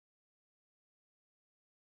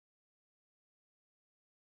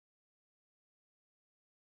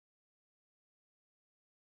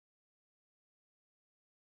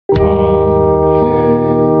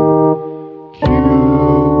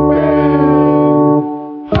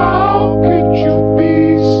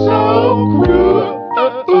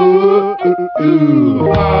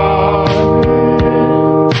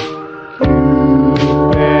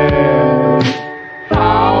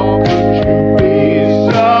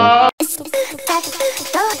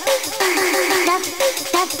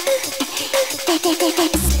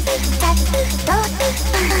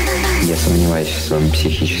Я сомневаюсь в своем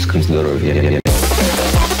психическом здоровье.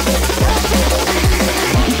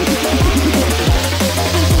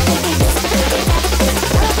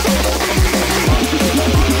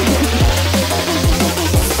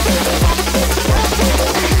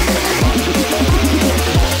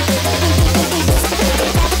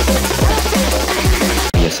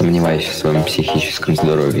 Я сомневаюсь в своем психическом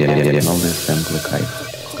здоровье. Новые сэмплы кайф.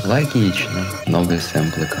 Логично. Новые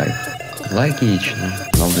сэмплы кайф. Логично.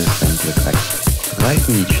 Новые сэмплы кайф.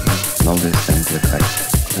 Логично. Новые сэмплы кайф.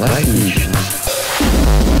 Логично.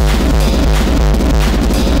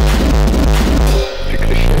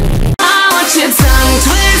 I want your tongue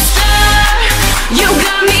twister. You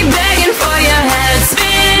got me begging for your head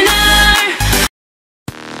spinner.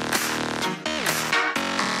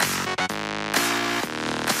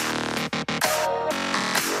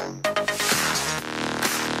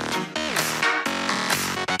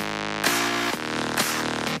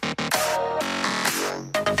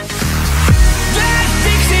 That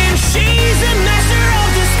vixen, she's a master of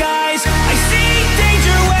disguise. I see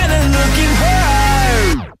danger when I look in her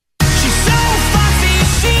eye. She's so foxy,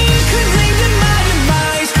 she could lead to my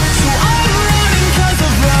demise. So I'm running 'cause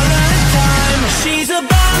I've run out of time. She's a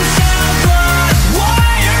bombshell blonde,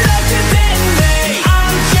 wired up to death day.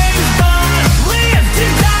 I'm James Bond, live to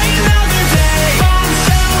die another day.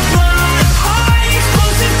 Bombshell blonde, high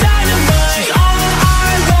explosive dynamite. She's all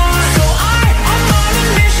I want, so I'm on a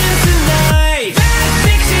mission tonight. That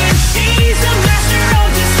vixen, she's a master of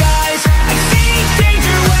disguise. I see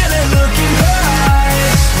danger when I look in her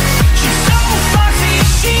eyes. She's so foxy,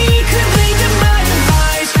 she could lead to my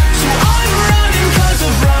demise. So I'm running 'cause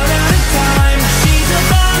I've run out of time. She's a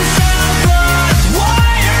bombshell blonde,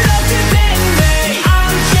 wired up to death day.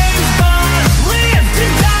 I'm James Bond, live to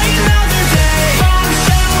die another day.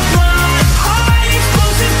 Bombshell blonde, high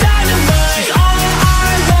explosive dynamite. She's all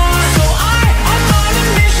I want, so I'm on a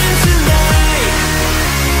mission tonight.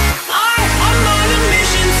 I'm on a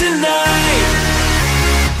mission tonight.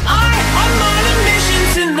 I'm on a mission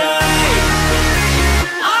tonight.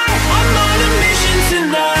 I'm on a mission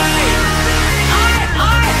tonight.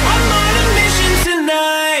 I'm on a mission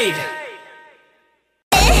tonight.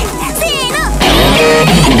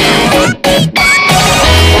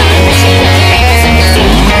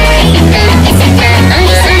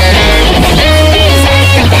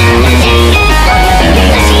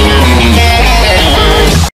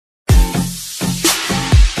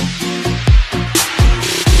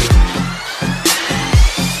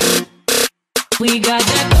 We got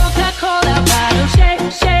that Coca-Cola bottle, shake,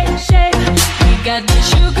 shake, shake. We got the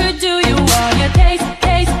sugar, do you wanna taste,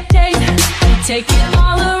 taste, taste? We take it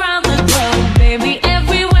all around the globe, baby,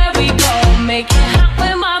 everywhere we go. Make it hot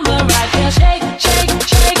when Mama rock it, shake, shake,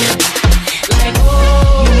 shake. Like,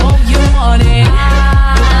 oh, you know you want it.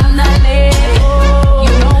 I'm not late.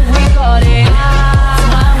 You know we got it. That's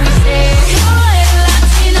why we say, soy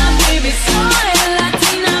Latina, baby, soy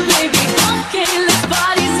Latina, baby. Okay, let's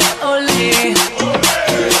party, say ole.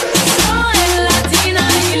 Soy Latina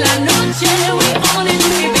y la noche we own it,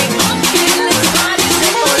 baby. Okay, let's party,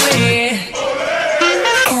 say ole.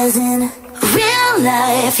 'Cause in real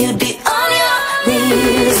life you'd be on your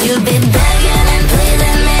knees. You'd be begging and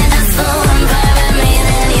pleading me to slow and private me,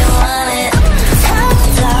 then you want it. Top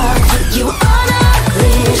dog, put you on a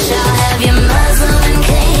leash. I'll have you muzzled and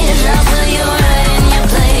caged. I'll put you right in your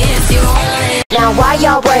place. You want it. Now why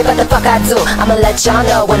y'all worry about the fuck I do? I'ma let y'all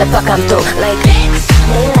know when the fuck I'm through. Like,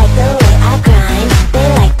 they like the way I grind. They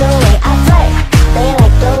like the way I flirt. They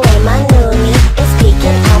like the way my noonie is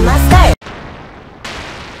peeking on my skirt.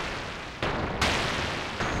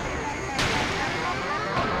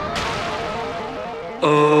 Oh,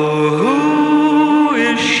 who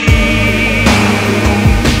is she?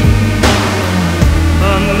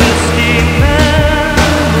 A misty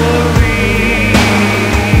memory,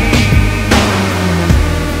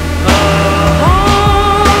 a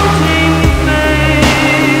haunting face.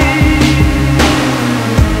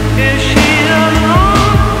 Is she the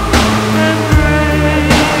lost and gray?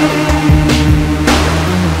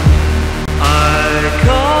 I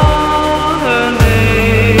call her name.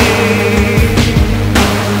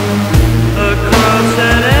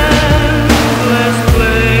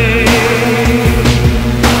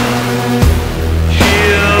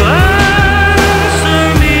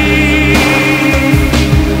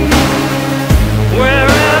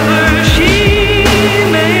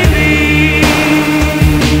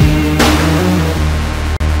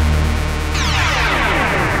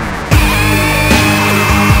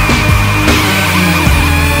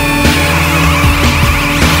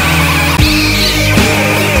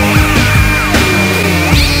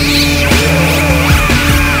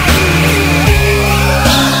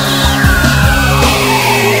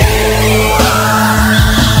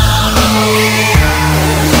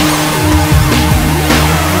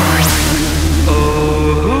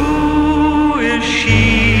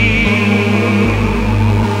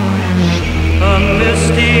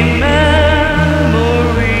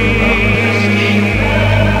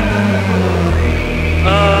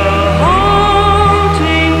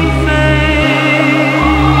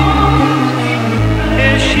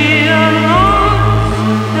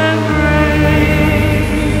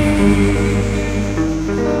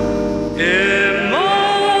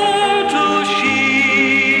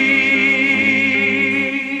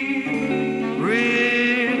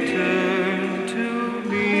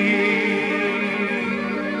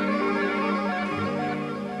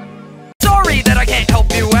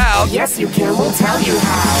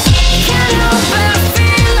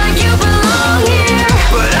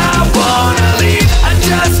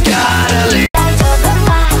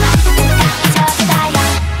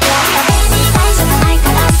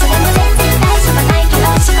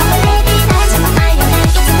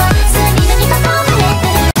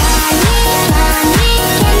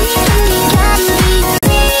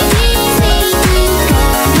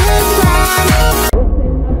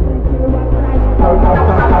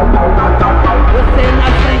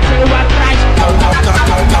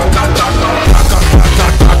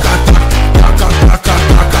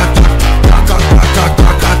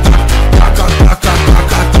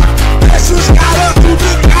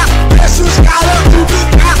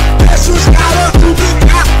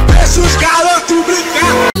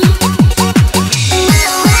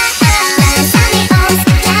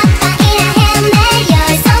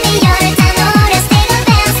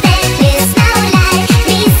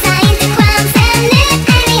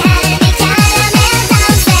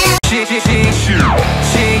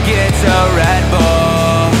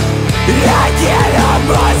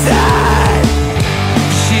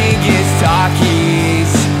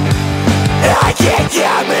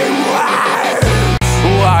 tell me why.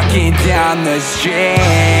 Walking down the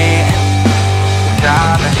street,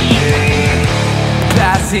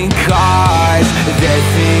 passing cars, they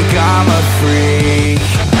think I'm a freak.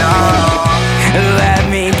 No, let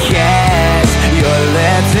me kiss your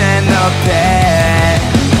lips in the bed.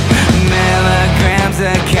 Milligrams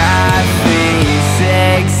of coffee,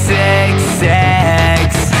 666.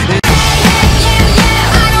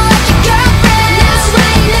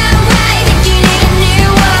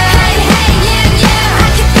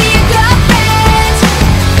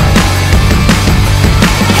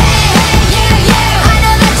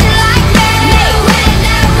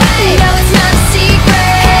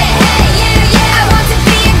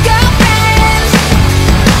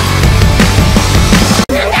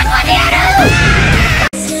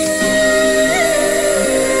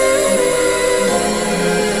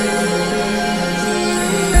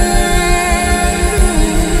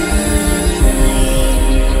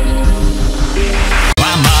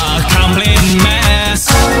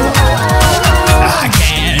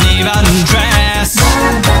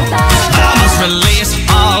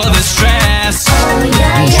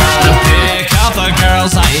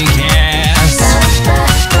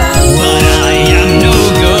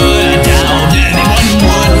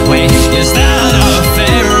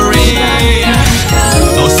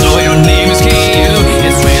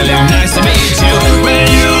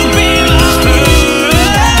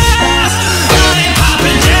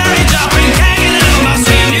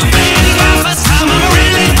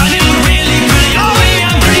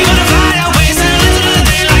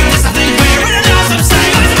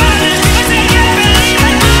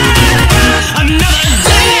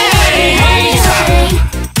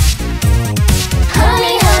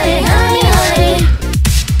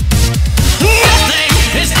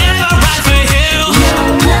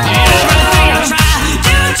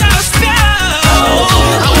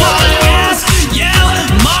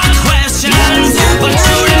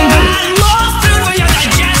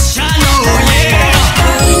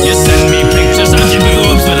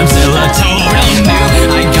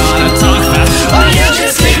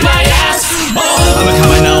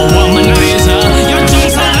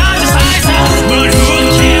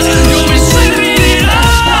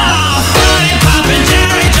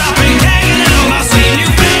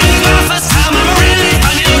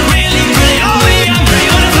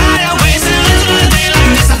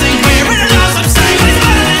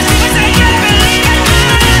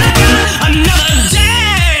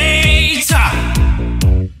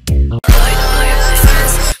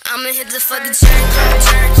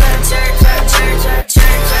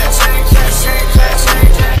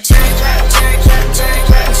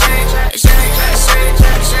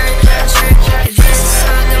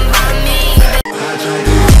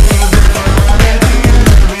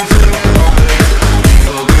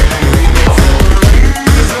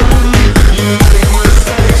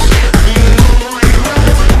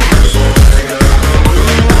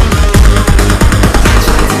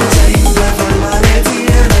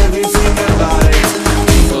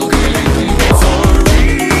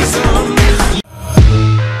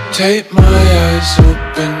 Take my eyes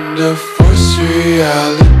open to force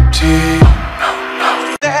reality.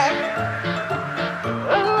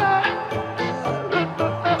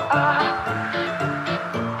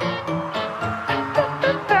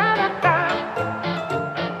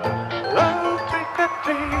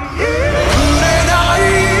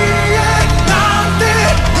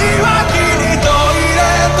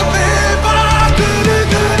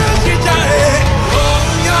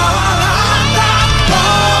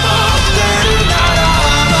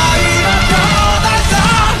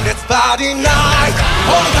 Body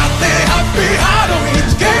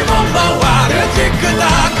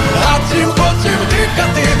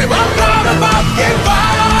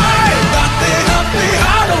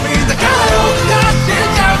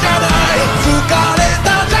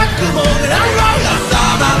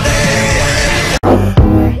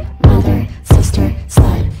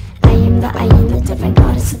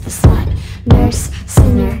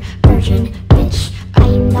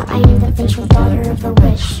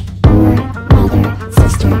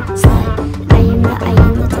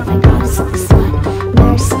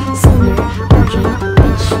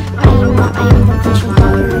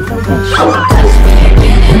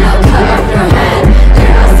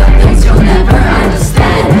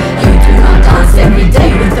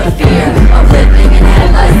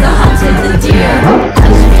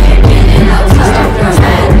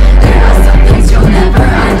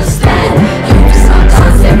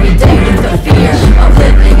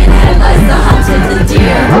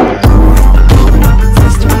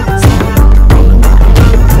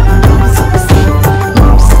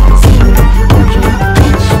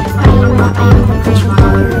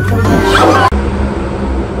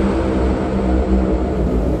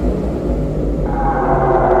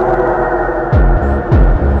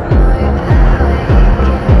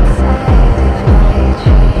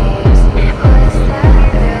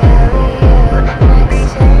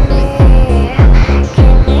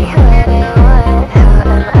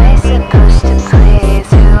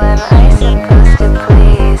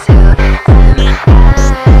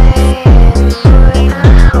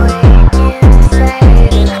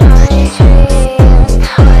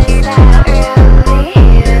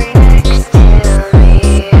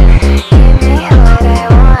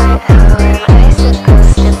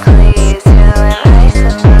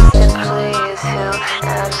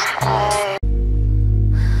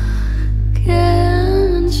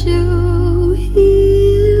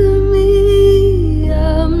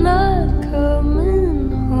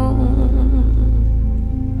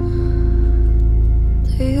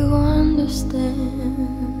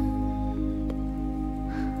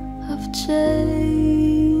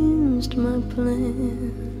changed my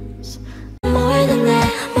plans. More than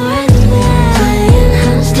that, more than that. Buying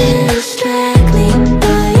house to distract me.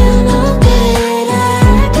 Buying all that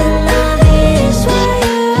I can love is what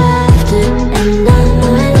you're after. And I'm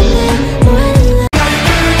more than that, more than that.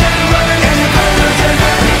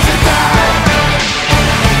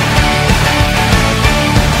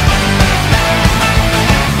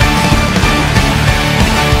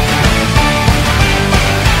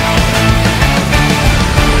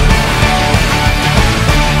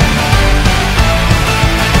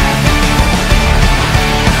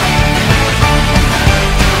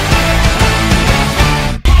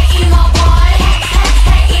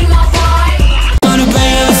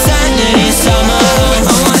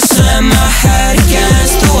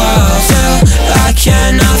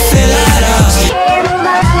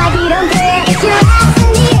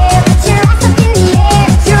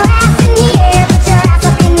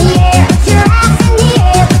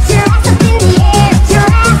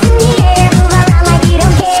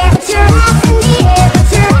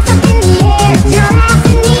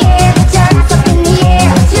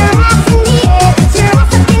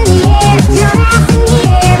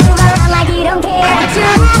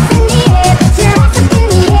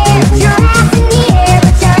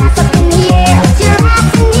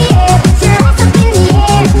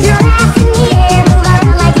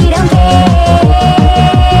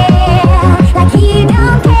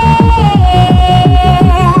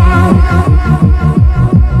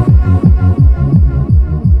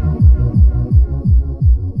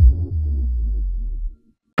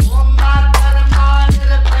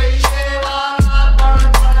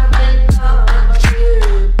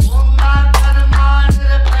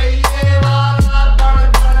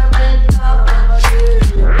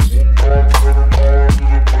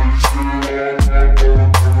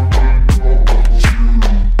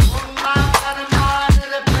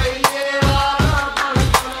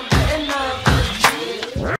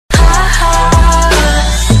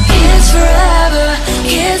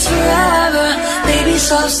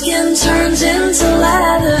 Soft skin turns into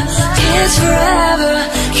leather. Kids forever,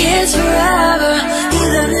 kids forever.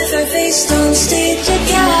 Even if our face don't stay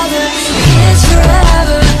together. Kids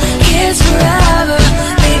forever, kids forever.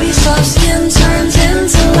 Baby, soft skin turns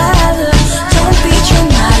into leather. Don't be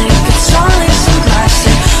dramatic, it's only some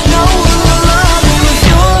plastic. No one will love you if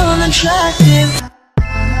you're unattractive.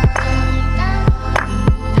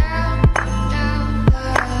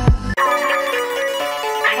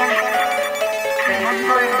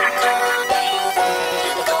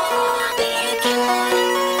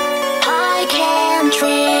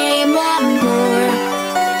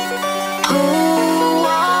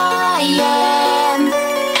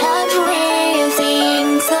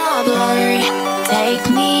 Take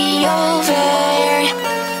me over.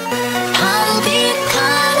 I'll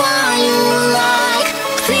become what you like.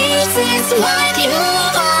 This is what you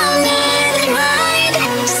wanted, right?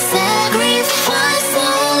 Sacrifice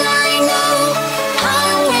all I know. I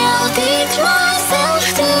will teach myself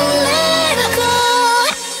to let go.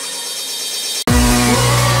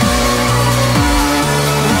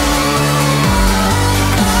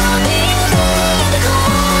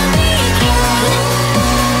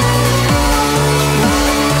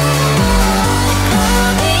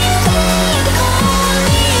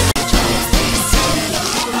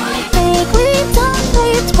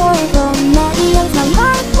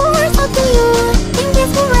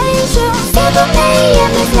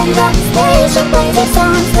 Station plays its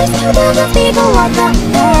songs, listen to the people walk up.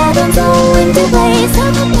 Patterns go into place,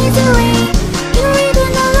 seven easily. You read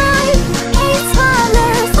in the light, eight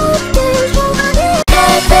colors, hope to show my day.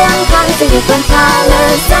 Different kinds of different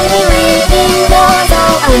colors, sunny reading doors.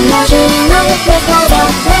 I'm measuring my crystals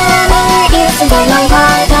of memory. It's inside my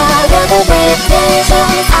heart, I got the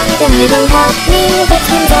vibrations. I can even help me, but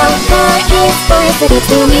turns out there is voice that it's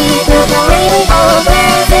to me. Through the radio,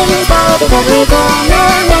 blazing, bodies every corner.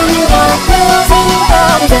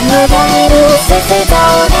 And you're going to sit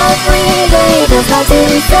down every day. There's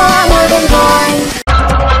nothing more than time.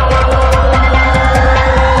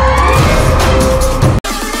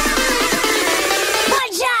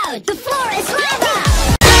 Watch out! The floor is lava!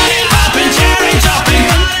 Poppin' cherry topping.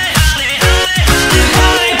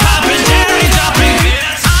 Poppin' cherry topping.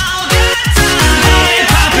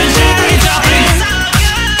 Poppin' cherry topping.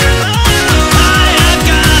 I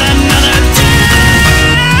got another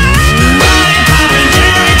Poppin'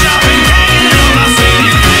 cherry topping.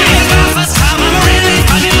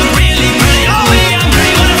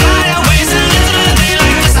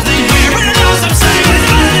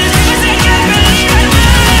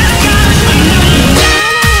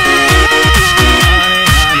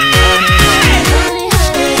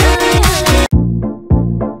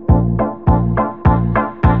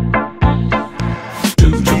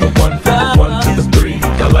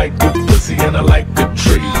 kinda like a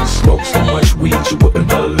tree. Smoke so much weed you wouldn't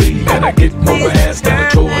believe. And I get more ass than a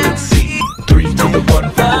toilet seat. 3 to the 1,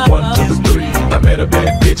 from the 1 to the 3. I met a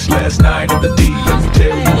bad bitch last night in the D. Let me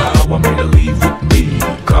tell you how I made her leave with me.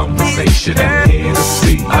 Conversation and